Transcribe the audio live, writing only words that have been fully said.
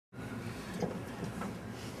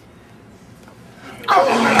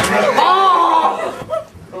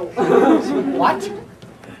What?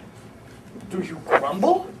 Do you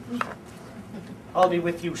grumble? I'll be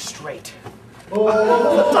with you straight.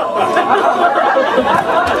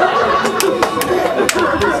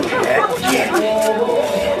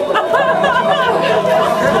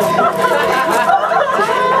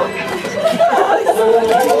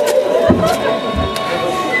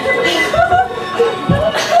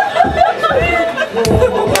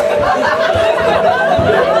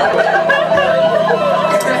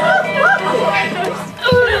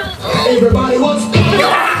 Everybody wants to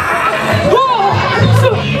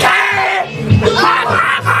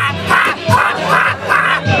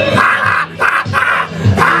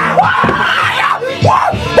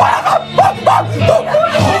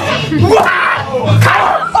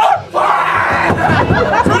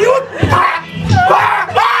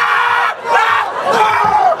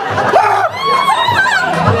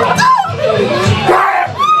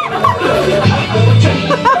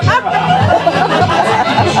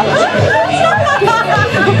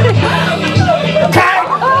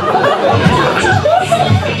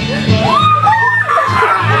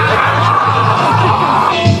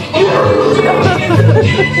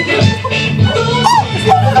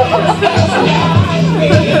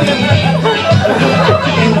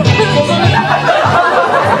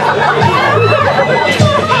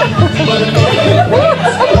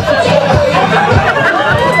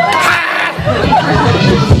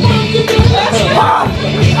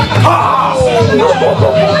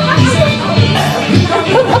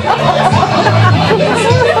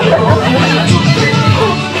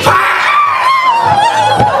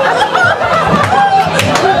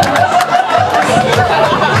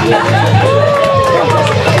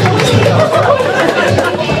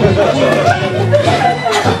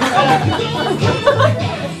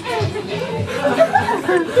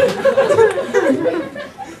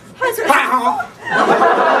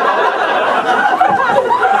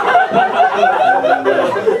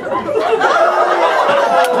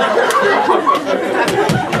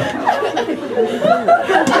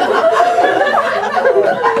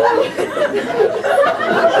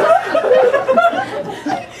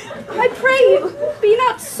I pray you, be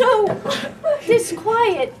not so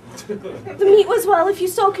disquiet. The meat was well, if you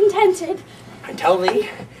so contented. I tell thee,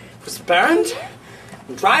 it was burned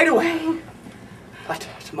and dried away. But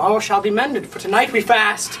tomorrow shall be mended, for tonight we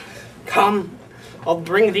fast. Come, I'll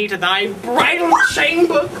bring thee to thy bridal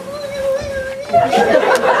chamber.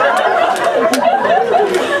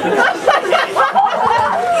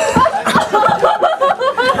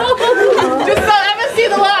 Just don't ever see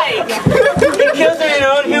the light. He kills her in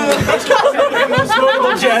her own humor. Most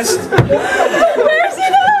horrible jest. Where's he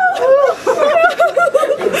now?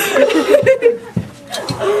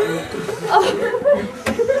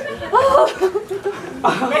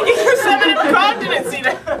 Making her seven incontinency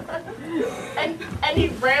now. And he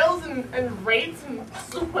rails and rates and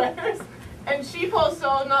swears. And she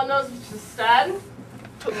also not knows to stand,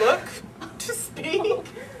 to look, to speak,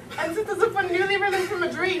 and sits as if one newly risen from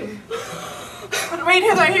a dream. But wait,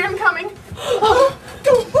 hither, I hear him coming.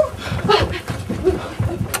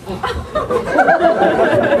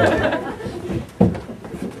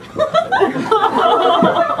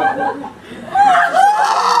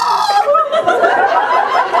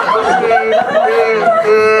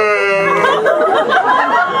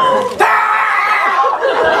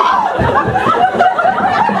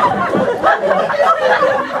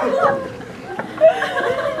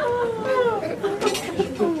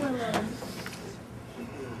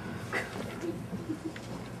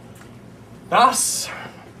 Thus,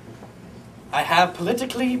 I have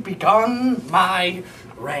politically begun my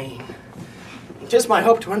reign. It is my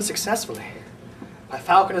hope to end successfully. My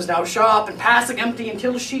falcon is now sharp and passing empty.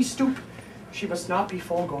 Until she stoop, she must not be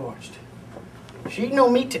full gorged. She eat no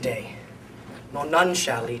meat today, nor none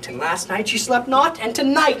shall eat. And last night she slept not, and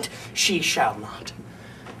tonight she shall not.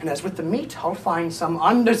 And as with the meat, I'll find some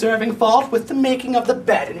undeserving fault with the making of the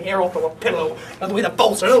bed, an arrow through a pillow, another way the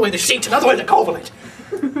bolster, another way the sheet, another way the coverlet.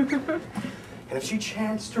 And if she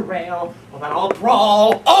chance to rail, well then I'll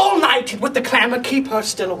brawl all night, and with the clamor keep her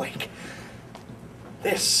still awake.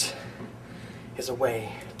 This is a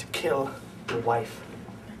way to kill your wife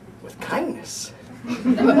with kindness.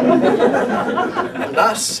 And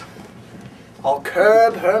thus, I'll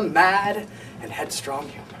curb her mad and headstrong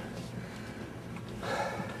humor.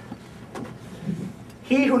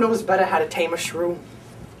 He who knows better how to tame a shrew,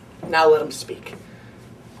 now let him speak.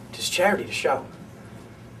 'Tis charity to show.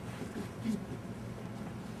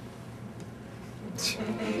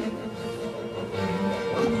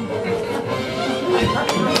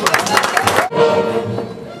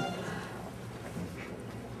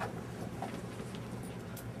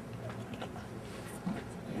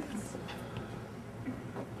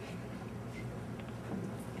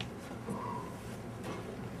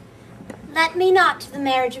 Let me not to the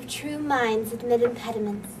marriage of true minds admit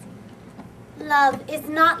impediments. Love is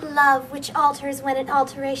not love which alters when it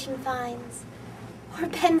alteration finds, or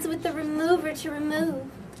bends with the remover to remove.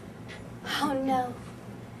 Oh no,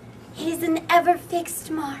 it is an ever-fixed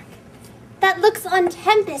mark that looks on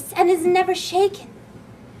tempest and is never shaken.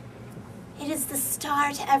 It is the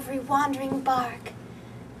star to every wandering bark,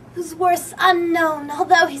 whose worth's unknown,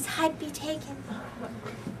 although his height be taken.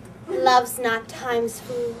 Love's not time's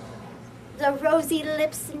fool, the rosy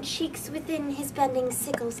lips and cheeks within his bending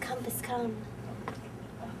sickle's compass come.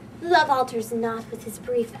 Love alters not with his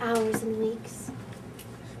brief hours and weeks,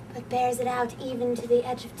 but bears it out even to the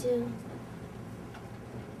edge of doom.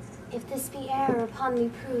 If this be error upon me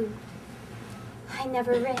proved, I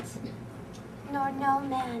never writ, nor no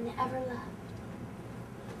man ever loved.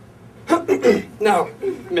 No,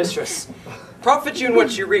 mistress. Profit you in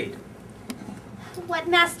what you read. What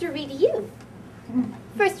master read you?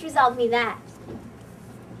 First resolve me that.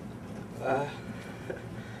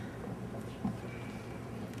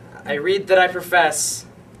 I read that I profess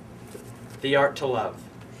the art to love.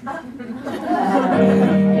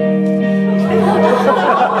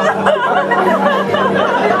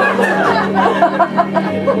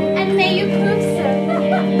 And may you prove, sir,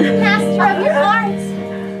 master of your art.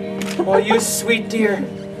 Oh, you sweet dear,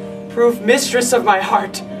 prove mistress of my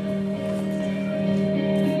heart.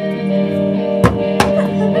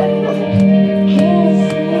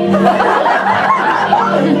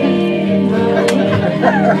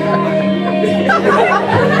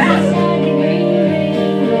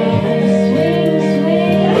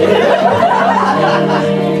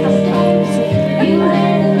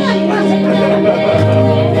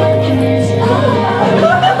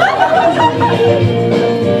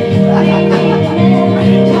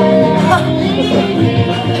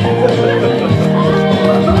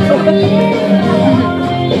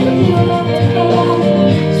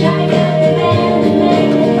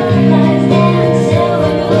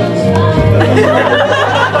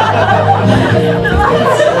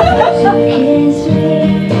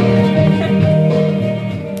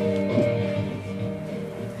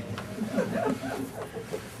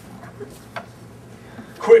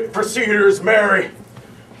 Quick procedures, Mary.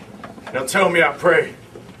 Now tell me, I pray,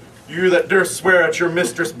 you that durst swear at your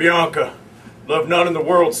mistress Bianca, love none in the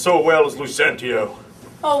world so well as Lucentio.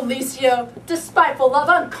 Oh, Licio, despiteful love,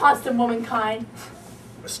 unconstant womankind.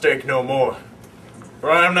 Mistake no more, for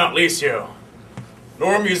I am not Licio,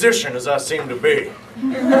 nor a musician as I seem to be,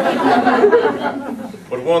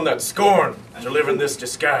 but one that scorned to live in this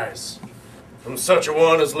disguise. From such a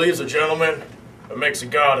one as leaves a gentleman, but makes a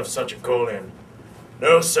god of such a calling.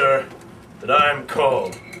 Know, sir, that I am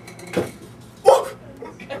called.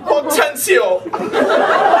 Hortensio!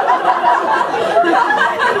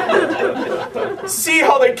 See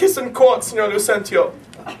how they kiss in court, Signor Lucentio.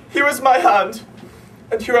 Here is my hand,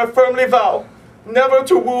 and here I firmly vow never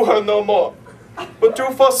to woo her no more, but to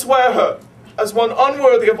forswear her as one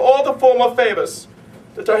unworthy of all the former favors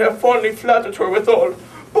that I have fondly flattered her withal.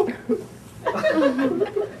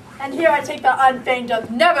 And here I take the unfeigned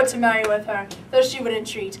oath never to marry with her, though she would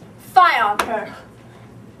entreat. Fie on her!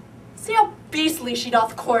 See how beastly she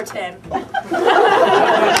doth court him.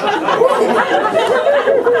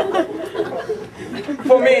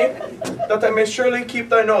 For me, that I may surely keep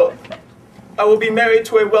thine oath, I will be married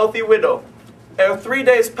to a wealthy widow, ere 3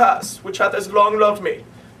 days pass, which hath as long loved me,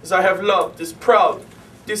 as I have loved this proud,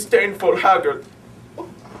 disdainful haggard.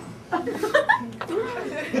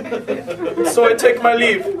 So I take my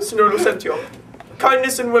leave, Signor Lucentio.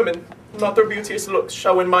 Kindness in women, not their beauteous looks,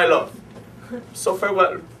 shall win my love. So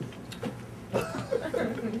farewell.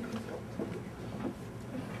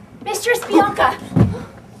 Mistress Bianca!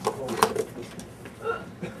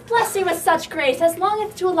 Bless you with such grace, as long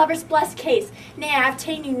as to a lover's blessed case. Nay, I have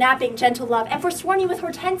ta'en you napping, gentle love, and forsworn you with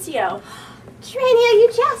Hortensio. Trania,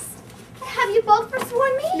 you jest. Have you both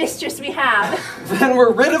forsworn me? Mistress, we have. Then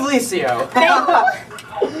we're rid of Licio.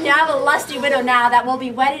 You have a lusty widow now that will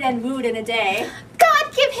be wedded and wooed in a day.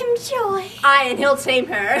 God give him joy. Aye, and he'll tame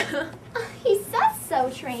her. He says so,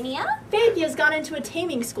 Trania. Faith, he has gone into a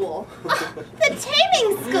taming school. The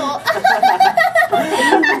taming school.